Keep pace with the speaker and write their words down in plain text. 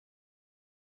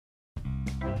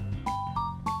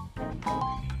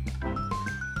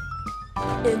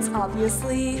It's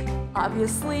obviously,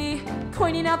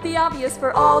 pointing out the obvious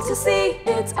for all to see.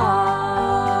 It's obviously.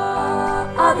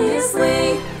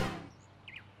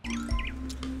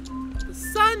 The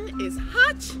sun is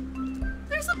hot.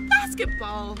 There's a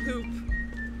basketball hoop.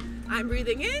 I'm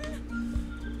breathing in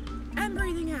and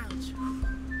breathing out.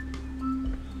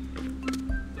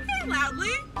 Hey,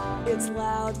 loudly. It's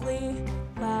loudly.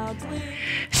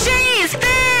 She's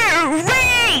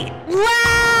very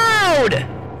loud!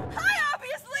 Hi,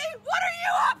 obviously! What are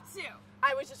you up to?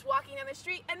 I was just walking down the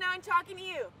street and now I'm talking to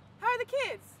you. How are the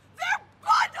kids? They're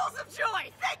bundles of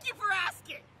joy! Thank you for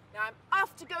asking! Now I'm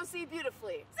off to go see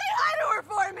Beautifully. Say hi to her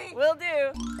for me! Will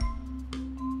do.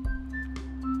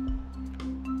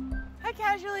 Hi,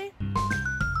 Casually.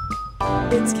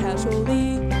 It's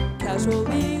casually.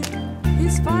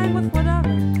 He's fine with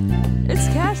whatever. It's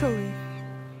casually.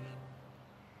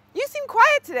 You seem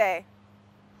quiet today.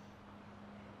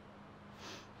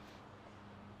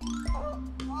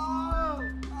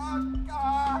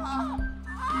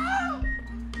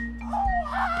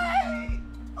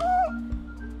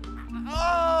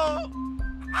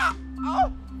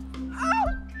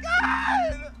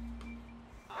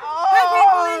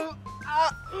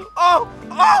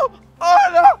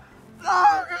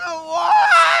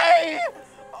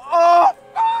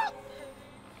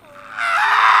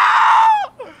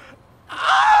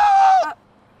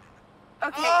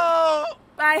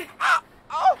 Bye.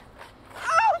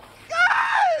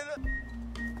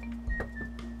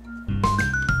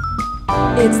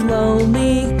 It's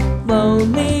lonely.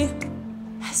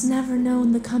 Has never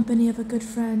known the company of a good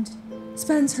friend.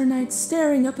 Spends her nights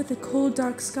staring up at the cold,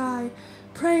 dark sky,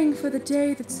 praying for the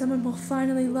day that someone will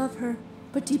finally love her.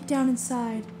 But deep down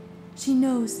inside, she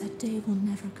knows that day will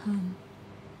never come.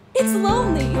 It's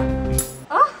lonely!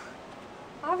 Oh,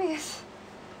 obvious.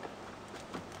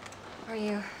 Are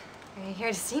you here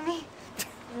to see me?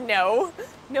 No.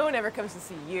 No one ever comes to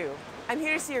see you. I'm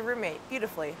here to see your roommate,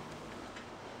 Beautifully.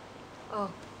 Oh,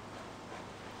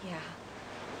 yeah.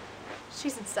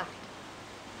 She's inside.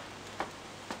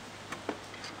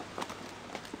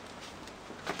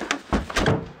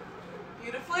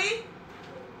 Beautifully?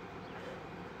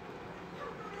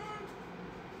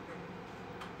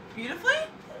 Beautifully?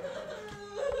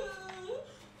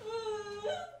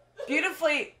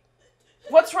 Beautifully?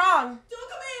 What's wrong? Don't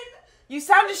come in! You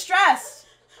sound distressed.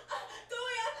 Go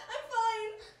away, I'm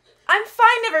fine. I'm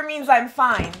fine never means I'm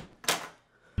fine.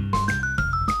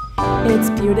 It's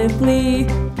beautifully.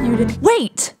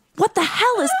 Wait! What the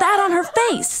hell is that on her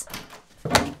face?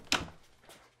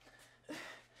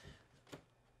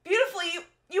 Beautifully,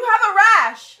 you have a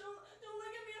rash. Don't look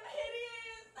at me, I'm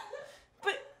hideous.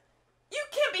 But you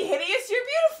can't be hideous, you're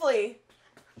Beautifully.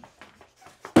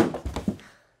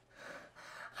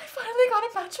 I finally got a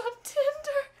match on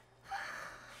Tinder.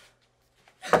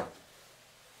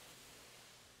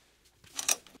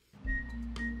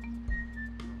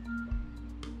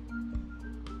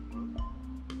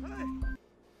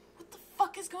 What the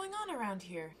fuck is going on around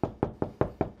here?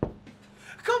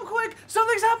 Come quick!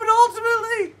 Something's happened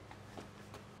ultimately!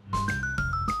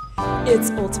 It's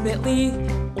ultimately,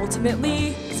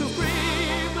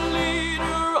 supreme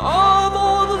leader of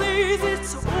all these.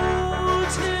 It's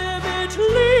ultimately.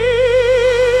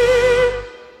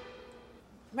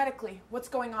 Medically, what's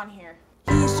going on here?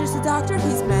 He's just a doctor,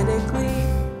 he's medically.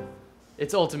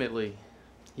 It's ultimately.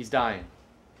 He's dying.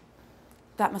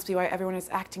 That must be why everyone is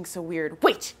acting so weird.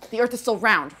 Wait! The Earth is still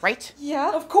round, right?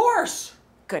 Yeah? Of course!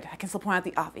 Good, I can still point out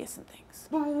the obvious and things.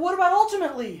 But what about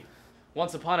ultimately?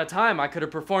 Once upon a time, I could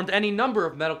have performed any number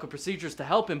of medical procedures to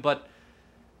help him, but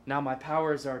now my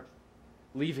powers are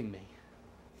leaving me.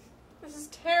 This is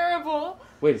terrible.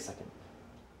 Wait a second.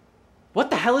 What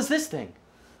the hell is this thing?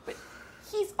 But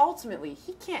he's ultimately,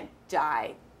 he can't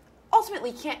die.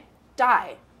 Ultimately can't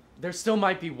die. There still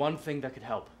might be one thing that could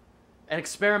help. An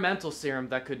experimental serum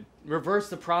that could reverse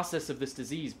the process of this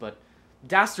disease, but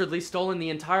Dastardly stolen the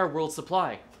entire world's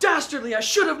supply. Dastardly, I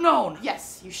should have known!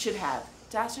 Yes, you should have.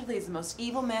 Dastardly is the most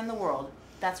evil man in the world.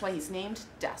 That's why he's named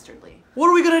Dastardly. What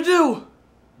are we gonna do?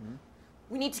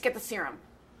 We need to get the serum.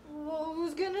 Well,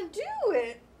 who's gonna do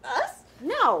it? Us?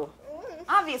 No,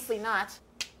 obviously not.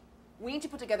 We need to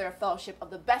put together a fellowship of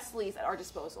the best leads at our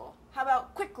disposal. How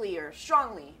about quickly or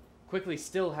strongly? Quickly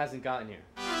still hasn't gotten here.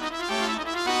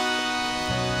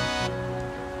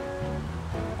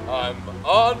 I'm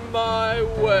on my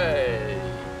way.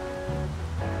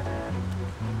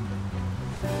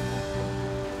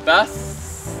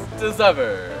 Fast as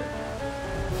ever.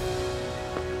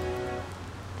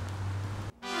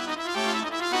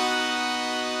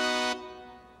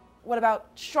 What about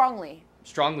strongly?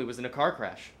 Strongly was in a car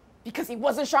crash. Because he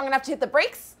wasn't strong enough to hit the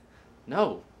brakes?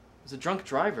 No, he was a drunk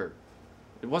driver.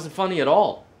 It wasn't funny at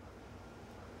all.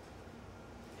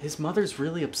 His mother's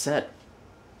really upset.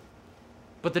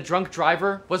 But the drunk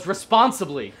driver was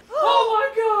responsibly. Oh my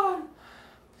god!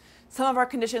 Some of our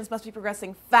conditions must be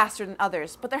progressing faster than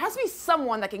others, but there has to be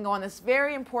someone that can go on this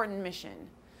very important mission.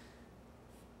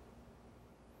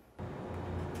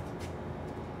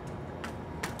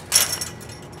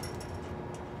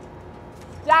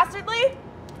 Dastardly?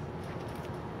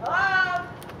 Hello?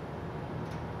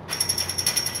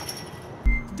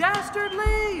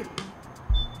 Dastardly!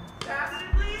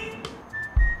 Dastardly?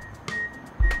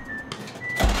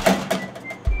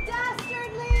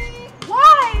 Dastardly!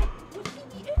 Why would he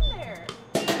be in there?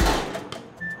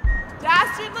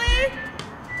 Dastardly?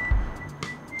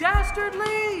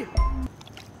 Dastardly!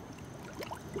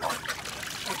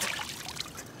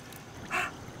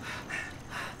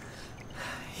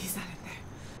 He's not in there.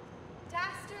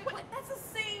 Dastard! What? That's the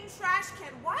same trash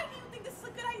can. Why do you think this is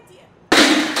a good idea?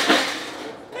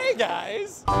 Hey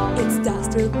guys! It's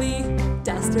Dastardly,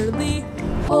 Dastardly,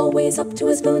 always up to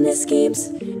his villainous schemes.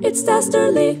 It's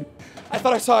Dastardly. I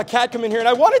thought I saw a cat come in here and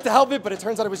I wanted to help it, but it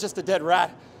turns out it was just a dead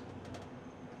rat.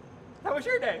 How was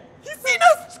your day? He's seen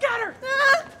us! Scatter!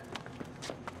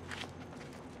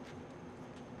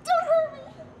 Don't hurt me!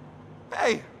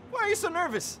 Hey, why are you so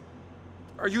nervous?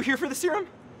 Are you here for the serum?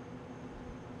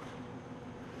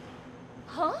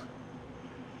 Huh?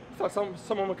 I thought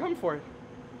someone would come for it.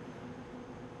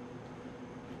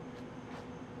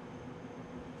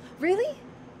 Really?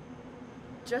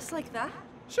 Just like that?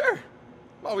 Sure.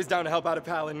 I'm always down to help out a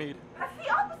pal in need. That's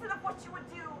the opposite of what you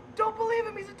would do. Don't believe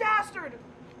him, he's a dastard!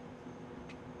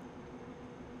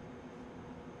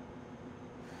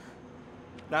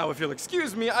 Now, if you'll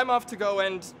excuse me, I'm off to go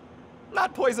and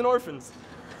not poison orphans.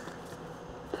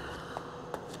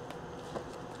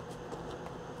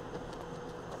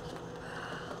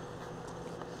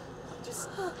 Just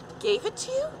gave it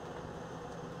to you?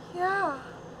 Yeah.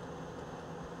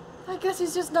 I guess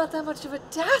he's just not that much of a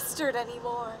dastard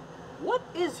anymore. What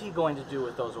is he going to do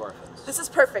with those orphans? This is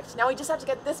perfect. Now we just have to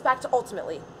get this back to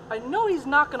Ultimately. I know he's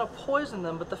not going to poison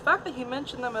them, but the fact that he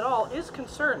mentioned them at all is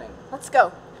concerning. Let's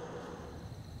go.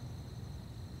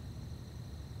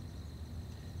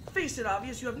 Face it,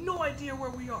 Obvious, you have no idea where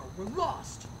we are. We're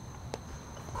lost.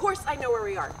 Of course I know where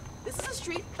we are. This is a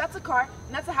street, that's a car,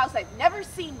 and that's a house I've never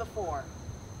seen before.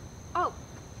 Oh.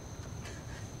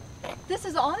 This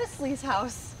is Honestly's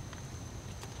house.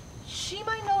 She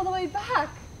might know the way back.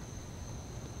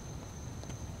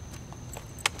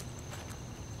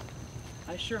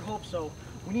 I sure hope so.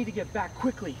 We need to get back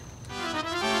quickly.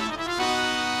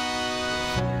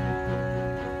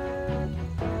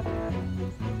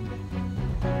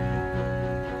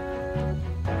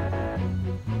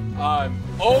 I'm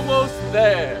almost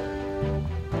there.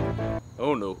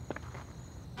 Oh no.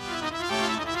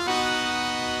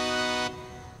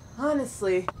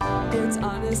 Honestly. It's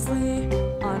honestly,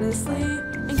 honestly,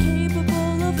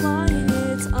 incapable of lying.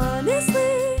 It's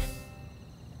honestly.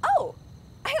 Oh!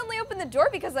 I only opened the door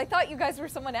because I thought you guys were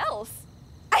someone else.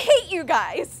 I hate you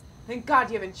guys! Thank God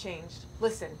you haven't changed.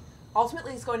 Listen,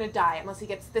 ultimately he's going to die unless he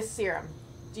gets this serum.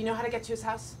 Do you know how to get to his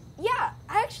house? Yeah,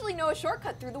 I actually know a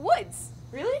shortcut through the woods.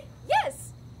 Really?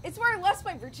 Yes! It's where I lost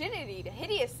my virginity to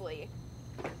Hideously.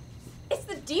 It's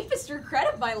the deepest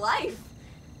regret of my life.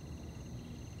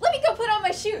 Let me go put on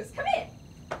my shoes. Come in.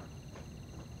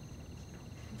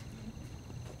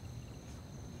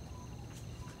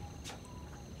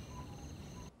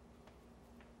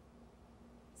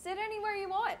 Sit anywhere you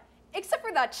want, except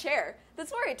for that chair.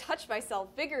 That's where I touch myself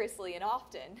vigorously and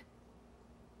often.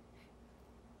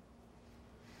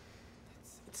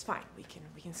 It's fine. We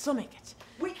can still make it.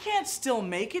 We can't still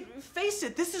make it. Face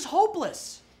it, this is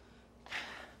hopeless.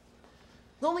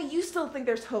 Only you still think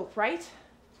there's hope, right?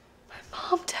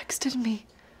 Mom texted me.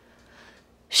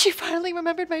 She finally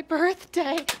remembered my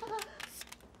birthday.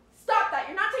 Stop that!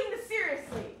 You're not taking this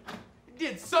seriously.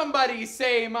 Did somebody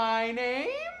say my name?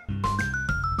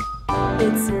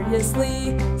 It's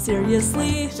seriously,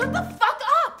 seriously. Shut the fuck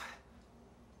up!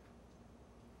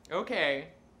 Okay.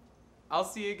 I'll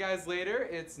see you guys later.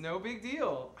 It's no big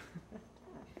deal.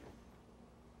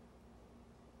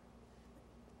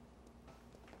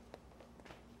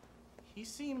 He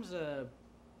seems,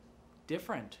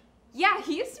 different. Yeah,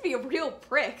 he used to be a real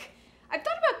prick. I've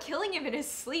thought about killing him in his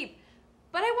sleep,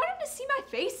 but I want him to see my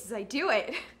face as I do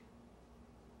it.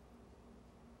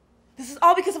 This is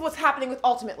all because of what's happening with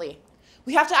Ultimately.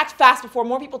 We have to act fast before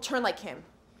more people turn like him.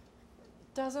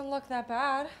 Doesn't look that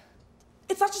bad.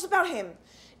 It's not just about him.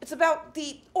 It's about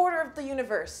the order of the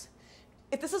universe.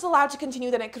 If this is allowed to continue,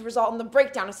 then it could result in the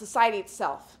breakdown of society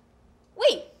itself.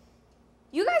 Wait,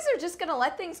 you guys are just gonna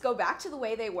let things go back to the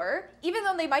way they were, even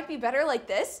though they might be better like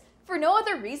this, for no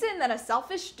other reason than a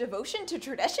selfish devotion to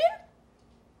tradition?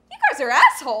 You guys are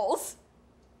assholes!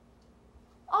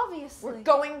 Obviously. We're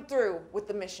going through with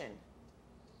the mission.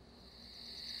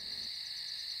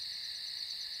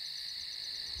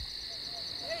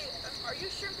 Hey, are you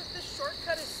sure that this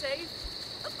shortcut is safe?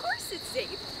 Of course it's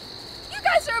safe. You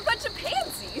guys are a bunch of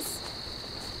pansies.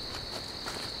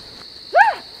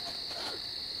 Ah!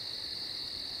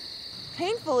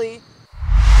 Painfully?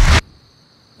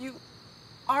 You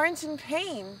aren't in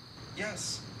pain.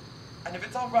 Yes. And if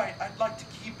it's all right, I'd like to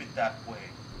keep it that way.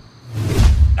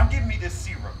 Now give me this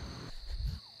serum.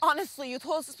 Honestly, you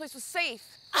told us this place was safe.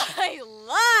 I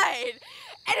lied!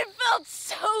 And it felt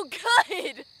so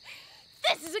good!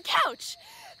 This is a couch!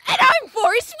 And I'm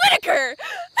Forrest Whitaker!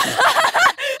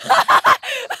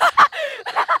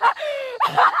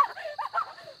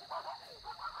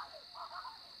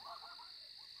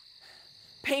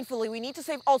 Painfully, we need to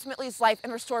save Ultimately's life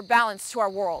and restore balance to our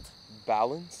world.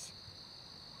 Balance?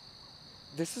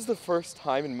 This is the first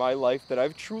time in my life that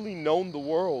I've truly known the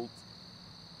world.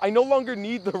 I no longer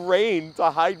need the rain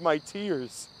to hide my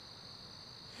tears.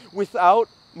 Without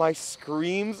my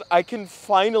screams, I can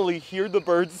finally hear the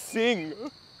birds sing.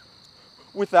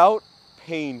 Without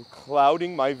pain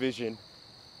clouding my vision,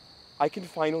 I can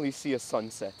finally see a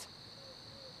sunset.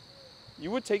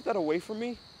 You would take that away from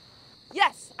me?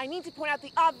 Yes, I need to point out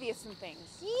the obvious in things.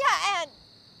 Yeah, and...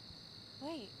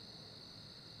 Wait.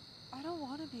 I don't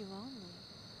want to be lonely.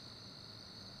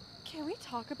 Can we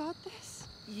talk about this?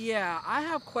 Yeah, I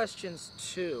have questions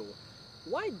too.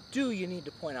 Why do you need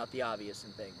to point out the obvious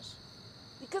in things?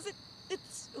 Because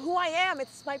it's who I am,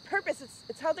 it's my purpose,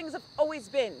 it's how things have always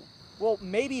been. Well,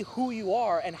 maybe who you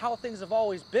are and how things have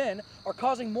always been are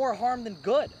causing more harm than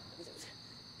good.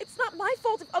 It's not my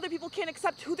fault if other people can't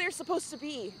accept who they're supposed to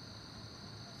be.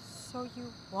 So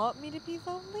you want me to be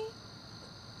lonely?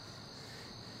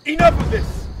 Enough of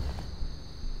this!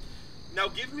 Now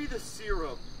give me the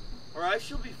serum, or I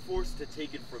shall be forced to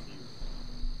take it from you.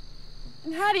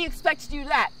 And how do you expect to do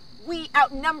that? We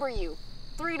outnumber you,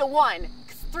 3 to 1.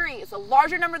 'Cause 3 is a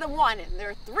larger number than 1, and there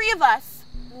are 3 of us,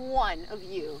 1 of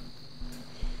you.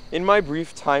 In my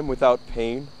brief time without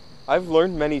pain, I've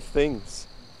learned many things,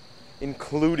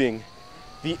 including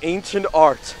the ancient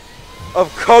art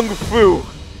of Kung Fu.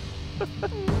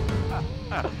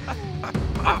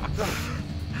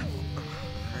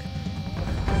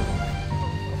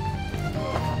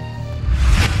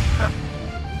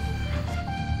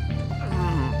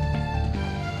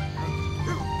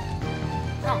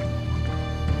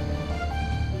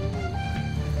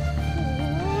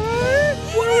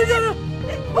 What are we gonna...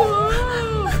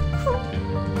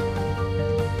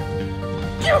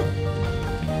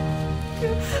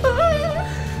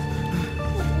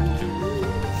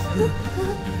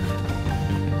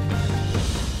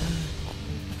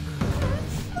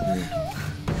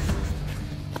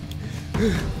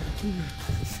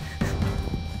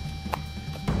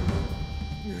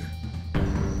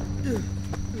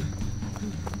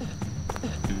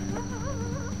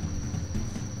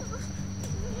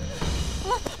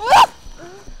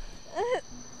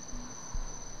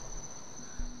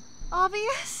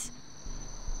 Obvious?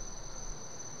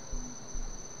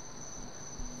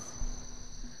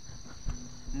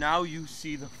 Now you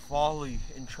see the folly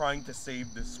in trying to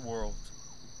save this world.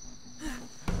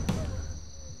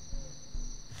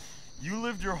 You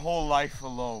lived your whole life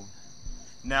alone.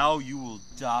 Now you will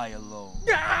die alone.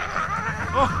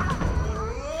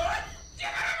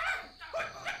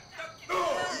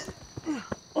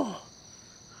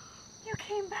 You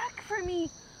came back for me.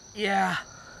 Yeah.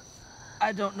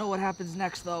 I don't know what happens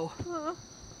next, though.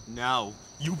 Now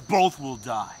you both will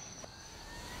die.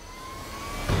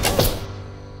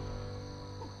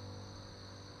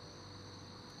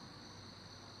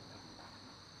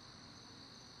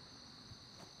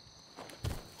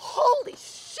 Holy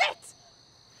shit!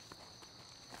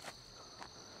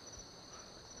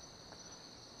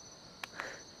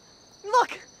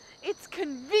 Look, it's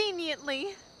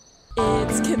conveniently.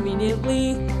 It's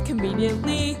conveniently,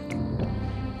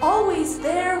 always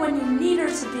there when you need her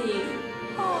to be.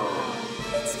 Oh,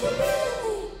 it's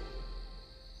conveniently.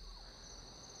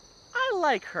 I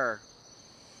like her.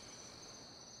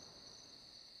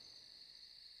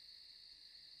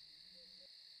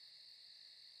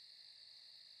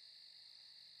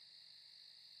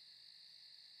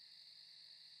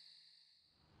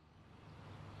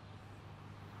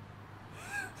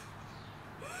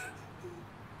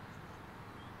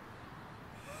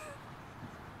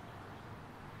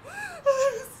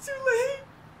 It's too late.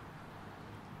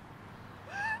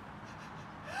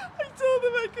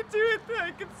 could do it,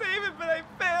 I could save it, but I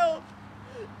failed.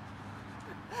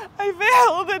 I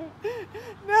failed, and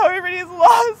now everybody is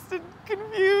lost and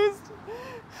confused.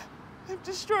 I've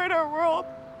destroyed our world.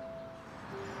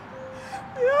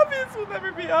 The obvious will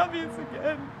never be obvious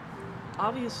again.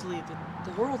 Obviously,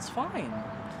 the world's fine.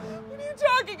 What are you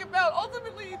talking about?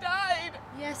 Ultimately, he died.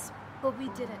 Yes, but we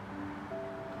didn't.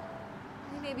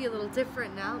 We may be a little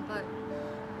different now, but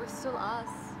we're still us.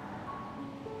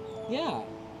 Yeah,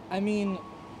 I mean,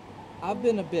 I've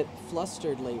been a bit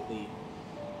flustered lately.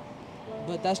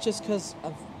 But that's just because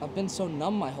I've been so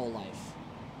numb my whole life.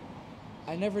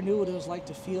 I never knew what it was like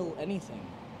to feel anything.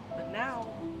 But now,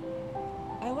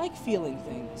 I like feeling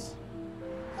things.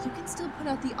 You can still put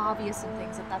out the obvious in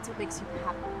things if that's what makes you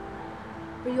happy.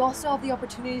 But you also have the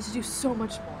opportunity to do so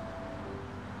much more.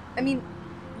 I mean,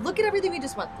 look at everything we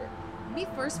just went through. When we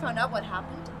first found out what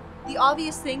happened, the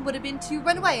obvious thing would have been to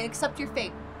run away and accept your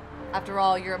fate. After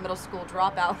all, you're a middle school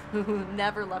dropout who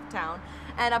never left town,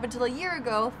 and up until a year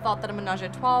ago, thought that a menage a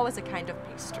trois was a kind of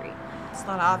pastry. It's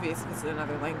not obvious because it's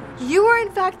another language. You were,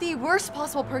 in fact, the worst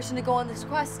possible person to go on this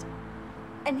quest.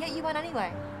 And yet you went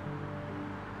anyway.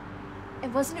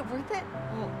 And wasn't it worth it?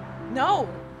 Well, no.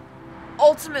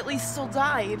 Ultimately still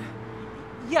died.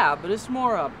 Yeah, but it's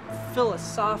more a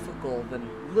philosophical than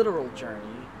literal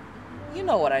journey. You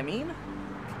know what I mean.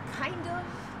 Kind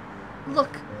of.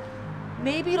 Look,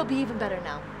 maybe it'll be even better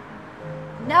now.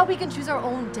 Now we can choose our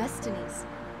own destinies.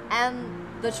 And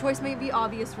the choice may be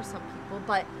obvious for some people,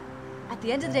 but at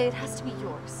the end of the day, it has to be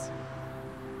yours.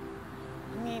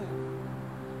 I mean,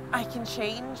 I can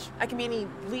change. I can be any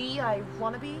Lee I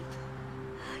want to be.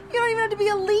 You don't even have to be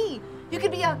a Lee. You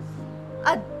could be a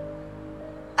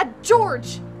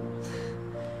George,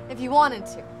 if you wanted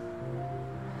to.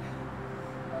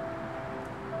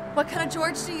 What kind of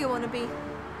George do you want to be?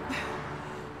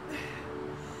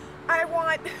 I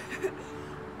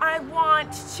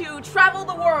want to travel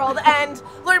the world and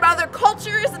learn about other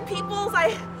cultures and peoples.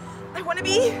 I want to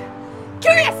be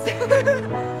curious.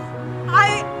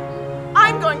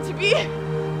 I'm going to be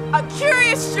a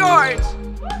curious George.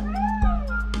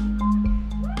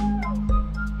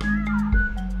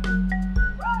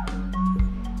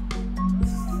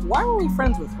 Why were we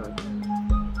friends with her?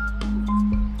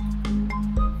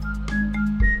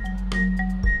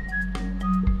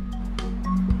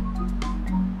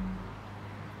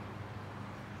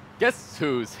 Guess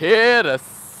who's here to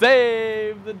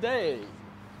save the day?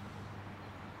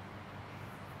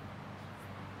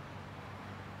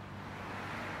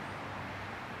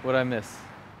 What'd I miss?